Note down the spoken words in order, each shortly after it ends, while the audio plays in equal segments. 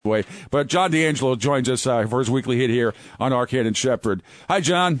way. But John D'Angelo joins us for his weekly hit here on ARCAND and Shephard. Hi,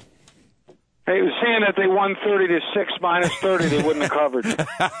 John. Hey, he was saying that they won 30-6 minus 30, they wouldn't have covered.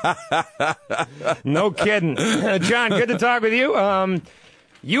 No kidding. John, good to talk with you.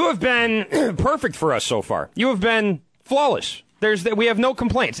 You have been perfect for us so far. You have been flawless. We have no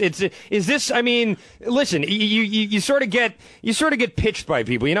complaints. Is this? I mean, listen, you sort of get pitched by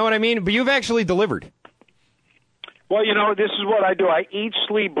people. You know what I mean? But you've actually delivered. Well, this is what I do. I eat,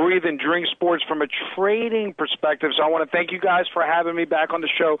 sleep, breathe, and drink sports from a trading perspective. So I want to thank you guys for having me back on the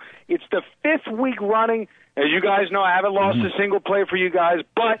show. It's the 5th week running. As you guys know, I haven't lost a single play for you guys,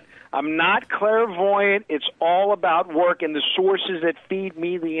 but I'm not clairvoyant. It's all about work and the sources that feed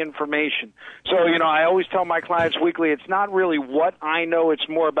me the information. So, I always tell my clients weekly, it's not really what I know, it's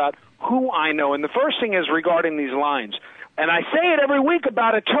more about who I know. And the first thing is regarding these lines. And I say it every week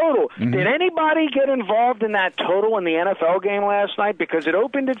about a total. Mm-hmm. Did anybody get involved in that total in the NFL game last night? Because it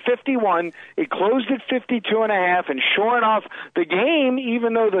opened at 51, it closed at 52.5, and sure enough, the game,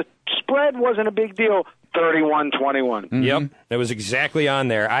 even though the spread wasn't a big deal, 31-21. Mm-hmm. Yep, that was exactly on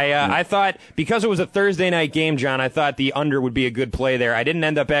there. I thought, because it was a Thursday night game, John, I thought the under would be a good play there. I didn't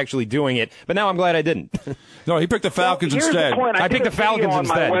end up actually doing it, but now I'm glad I didn't. No, he picked the Falcons instead. I picked the Falcons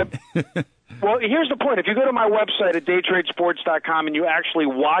instead. Well, here's the point. If you go to my website at daytradesports.com and you actually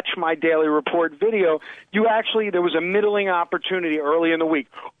watch my daily report video, there was a middling opportunity early in the week.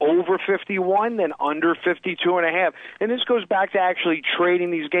 Over 51, then under 52.5. And this goes back to actually trading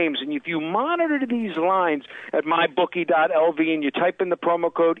these games. And if you monitor these lines at mybookie.lv and you type in the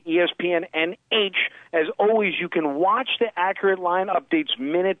promo code ESPN-NH, as always, you can watch the accurate line updates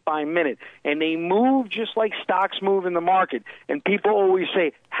minute by minute. And they move just like stocks move in the market. And people always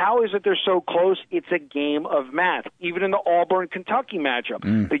say, how is it they're so close? It's a game of math. Even in the Auburn-Kentucky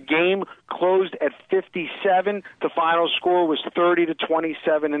matchup, the game closed at 57. The final score was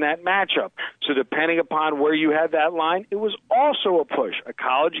 30-27 in that matchup. So depending upon where you had that line, it was also a push. A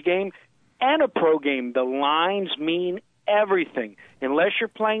college game and a pro game, the lines mean everything. Unless you're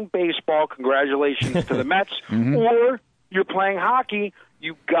playing baseball, congratulations to the Mets, or you're playing hockey,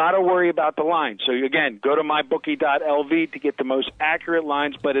 you got to worry about the line. So, again, go to mybookie.lv to get the most accurate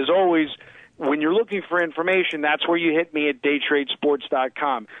lines. But as always, when you're looking for information, that's where you hit me at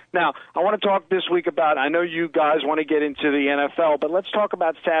daytradesports.com. Now, I want to talk this week about, I know you guys want to get into the NFL, but let's talk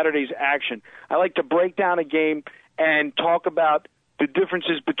about Saturday's action. I like to break down a game and talk about the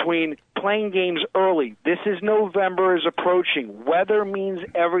differences between playing games early. This is November is approaching. Weather means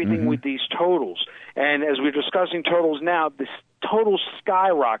everything with these totals. And as we're discussing totals now, the totals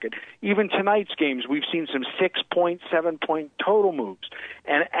skyrocket. Even tonight's games, we've seen some 6-point, 7-point total moves.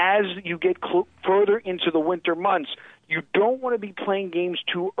 And as you get further into the winter months, you don't want to be playing games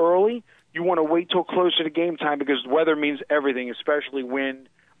too early. You want to wait till closer to game time because weather means everything, especially wind,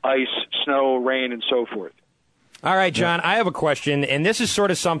 ice, snow, rain, and so forth. All right, John, I have a question, and this is sort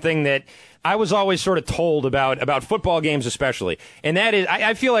of something that I was always sort of told about football games especially, and that is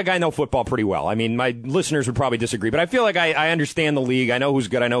I feel like I know football pretty well. I mean, my listeners would probably disagree, but I feel like I understand the league. I know who's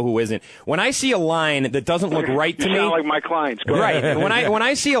good. I know who isn't. When I see a line that doesn't look right to me... You sound like my clients. Go right. ahead. When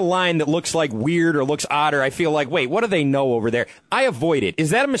I see a line that looks like weird or looks odd, or I feel like, wait, what do they know over there? I avoid it. Is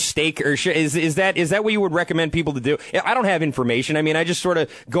that a mistake, or is that what you would recommend people to do? I don't have information. I mean, I just sort of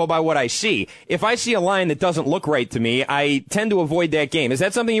go by what I see. If I see a line that doesn't look right to me, I tend to avoid that game. Is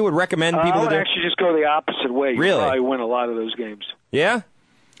that something you would recommend people to do? I would actually just go the opposite way. Really? You probably win a lot of those games. Yeah?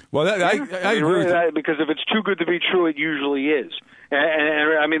 Well, I agree with that. Because if it's too good to be true, it usually is.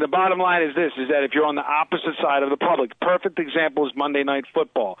 And I mean, the bottom line is this, is that if you're on the opposite side of the public, perfect example is Monday Night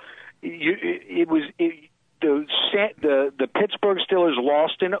Football. The Pittsburgh Steelers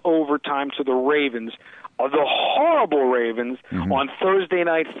lost in overtime to the Ravens, the horrible Ravens, on Thursday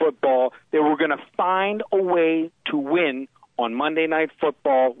Night Football. They were going to find a way to win on Monday Night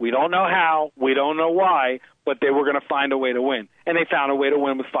Football. We don't know how, we don't know why, but they were going to find a way to win. And they found a way to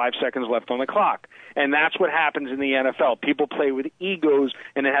win with 5 seconds left on the clock. And that's what happens in the NFL. People play with egos,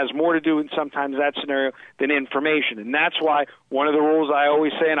 and it has more to do in sometimes that scenario than information. And that's why one of the rules I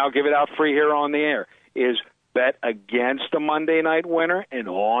always say, and I'll give it out free here on the air, is bet against the Monday night winner and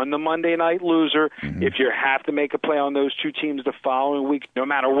on the Monday night loser if you have to make a play on those two teams the following week, no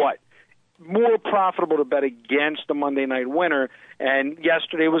matter what. More profitable to bet against the Monday night winner. And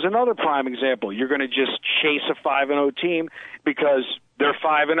yesterday was another prime example. You're going to just chase a 5-0 team because they're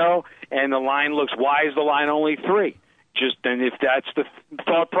 5-0 and the line looks, why is the line only 3? And if that's the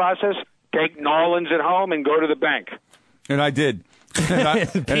thought process, take Narlands at home and go to the bank. And I did. Pete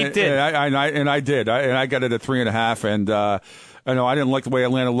did. And I did. I got it at 3.5. I know I didn't like the way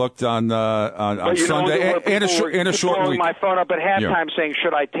Atlanta looked on Sunday, and a short week. My phone up at halftime saying,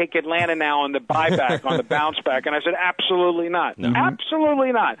 "Should I take Atlanta now on the buyback, on the bounce back?" And I said, "Absolutely not. No.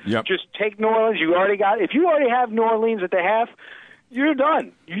 Absolutely not. Yep. Just take New Orleans. If you already have New Orleans at the half, you're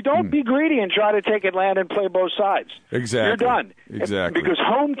done. You don't be greedy and try to take Atlanta and play both sides. Exactly. You're done. Exactly. Because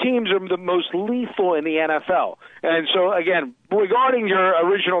home teams are the most lethal in the NFL. And so, again, regarding your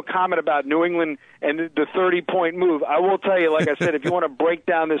original comment about New England and the 30-point move, I will tell you, like I said, if you want to break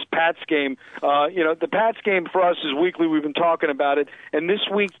down this Pats game, the Pats game for us is weekly. We've been talking about it. And this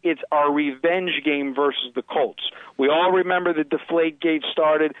week, it's our revenge game versus the Colts. We all remember the Deflategate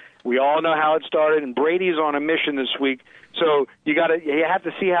started. We all know how it started, and Brady's on a mission this week. So you have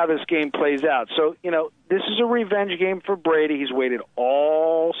to see how this game plays out. So, this is a revenge game for Brady. He's waited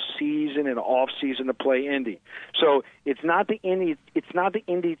all season and off season to play Indy. So it's not the Indy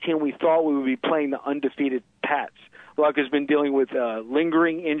team we thought we would be playing, the undefeated Pats. Luck has been dealing with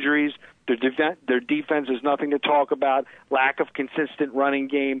lingering injuries. Their defense is nothing to talk about. Lack of consistent running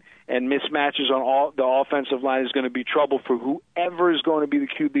game and mismatches on the offensive line is going to be trouble for whoever is going to be the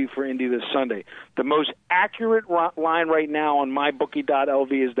QB for Indy this Sunday. The most accurate line right now on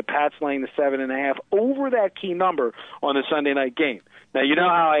mybookie.lv is the Pats laying the 7.5 over that key number on the Sunday night game. Now, you know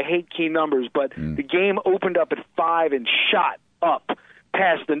how I hate key numbers, but the game opened up at 5 and shot up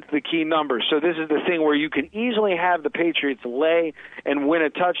past the key numbers. So this is the thing where you can easily have the Patriots lay and win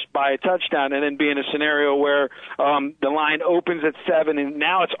by a touchdown, and then be in a scenario where the line opens at 7 and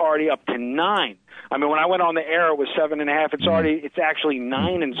now it's already up to 9. I mean, when I went on the air, it was 7.5. It's actually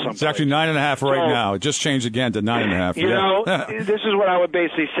 9 and something. It's actually 9.5 right now. It just changed again to 9.5. This is what I would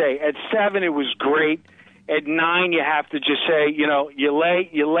basically say. At 7, it was great. At 9, you have to just say, you lay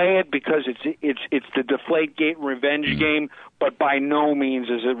it because it's the Deflategate revenge game, but by no means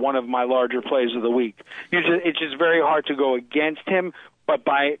is it one of my larger plays of the week. It's just very hard to go against him, but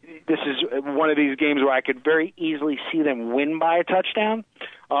this is one of these games where I could very easily see them win by a touchdown.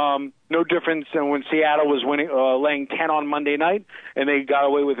 No difference than when Seattle was laying 10 on Monday night, and they got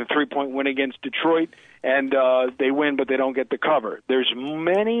away with a 3-point win against Detroit, and they win, but they don't get the cover. There's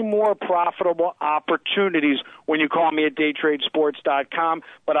many more profitable opportunities when you call me at daytradesports.com,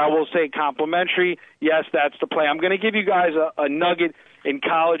 but I will say complimentary, yes, that's the play. I'm going to give you guys a nugget in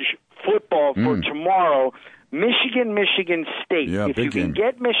college football for tomorrow. Michigan State. Yeah, if you can game.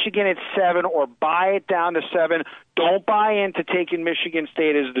 get Michigan at 7 or buy it down to 7, don't buy into taking Michigan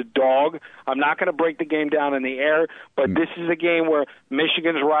State as the dog. I'm not going to break the game down in the air, but this is a game where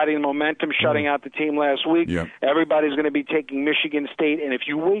Michigan's riding momentum, shutting out the team last week. Yep. Everybody's going to be taking Michigan State, and if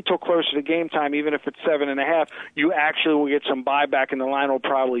you wait till closer to game time, even if it's 7.5, you actually will get some buyback, and the line will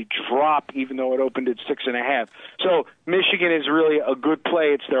probably drop, even though it opened at 6.5. So Michigan is really a good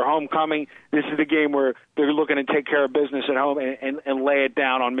play. It's their homecoming. This is the game where they're looking to take care of business at home and lay it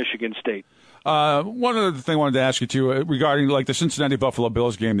down on Michigan State. One other thing I wanted to ask you, too, regarding the Cincinnati Buffalo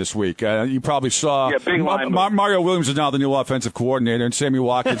Bills game this week. You probably saw Mario Williams is now the new offensive coordinator, and Sammy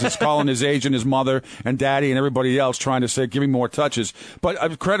Watkins is calling his agent, his mother, and daddy, and everybody else trying to say, give me more touches.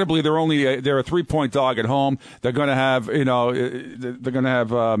 But credibly, they're a 3-point dog at home. They're going to have,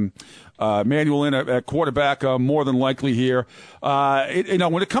 Manuel in at quarterback more than likely here.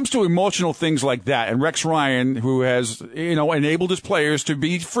 When it comes to emotional things like that, and Rex Ryan, who has enabled his players to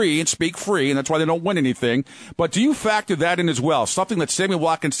be free and speak free, and that's why they don't win anything. But do you factor that in as well? Something that Sammy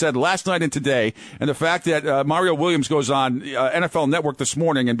Watkins said last night and today, and the fact that Mario Williams goes on NFL Network this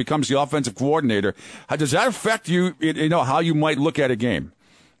morning and becomes the offensive coordinator. Does that affect you? How you might look at a game?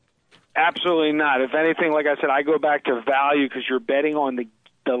 Absolutely not. If anything, like I said, I go back to value because you're betting on the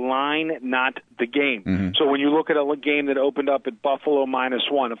line, not the game. Mm-hmm. So when you look at a game that opened up at Buffalo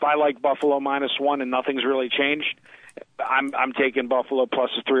 -1, if I like Buffalo -1 and nothing's really changed, I'm taking Buffalo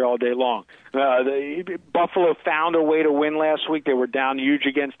 +3 all day long. Buffalo found a way to win last week. They were down huge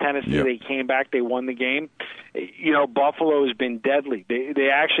against Tennessee. Yep. They came back. They won the game. Buffalo has been deadly. They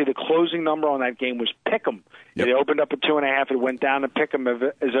actually, the closing number on that game was pick'em. Yep. It opened up at 2.5. It went down to pick'em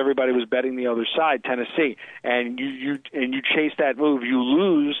as everybody was betting the other side, Tennessee. And you chase that move. You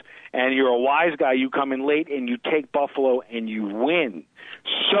lose, and you're a wise guy. You come in late, and you take Buffalo, and you win.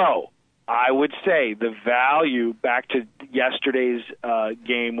 So I would say the value back to yesterday's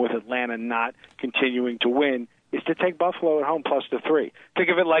game with Atlanta not continuing to win is to take Buffalo at home +3. Think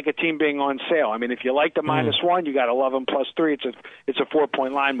of it like a team being on sale. I mean, if you like the -1, you got to love them +3. It's a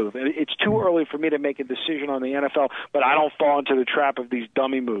 4-point line move. And it's too early for me to make a decision on the NFL, but I don't fall into the trap of these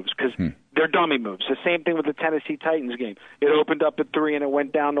dummy moves because They're dummy moves. The same thing with the Tennessee Titans game. It opened up at 3 and it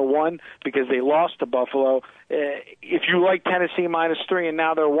went down to 1 because they lost to Buffalo. If you like Tennessee -3 and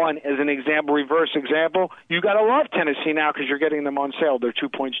now they're 1, as an example, reverse example, you got to love Tennessee now because you're getting them on sale. They're 2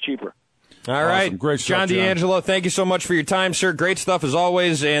 points cheaper. All right. Awesome. Great John stuff, John. D'Angelo, thank you so much for your time, sir. Great stuff as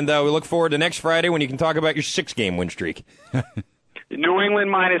always, and we look forward to next Friday when you can talk about your 6-game win streak. New England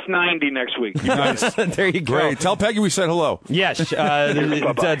 -90 next week. Nice. There you go. Great. Tell Peggy we said hello. Yes. Tell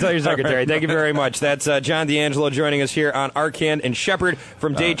your secretary. Thank you very much. That's John D'Angelo joining us here on ARCAND and Shephard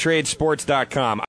from DayTradeSports.com.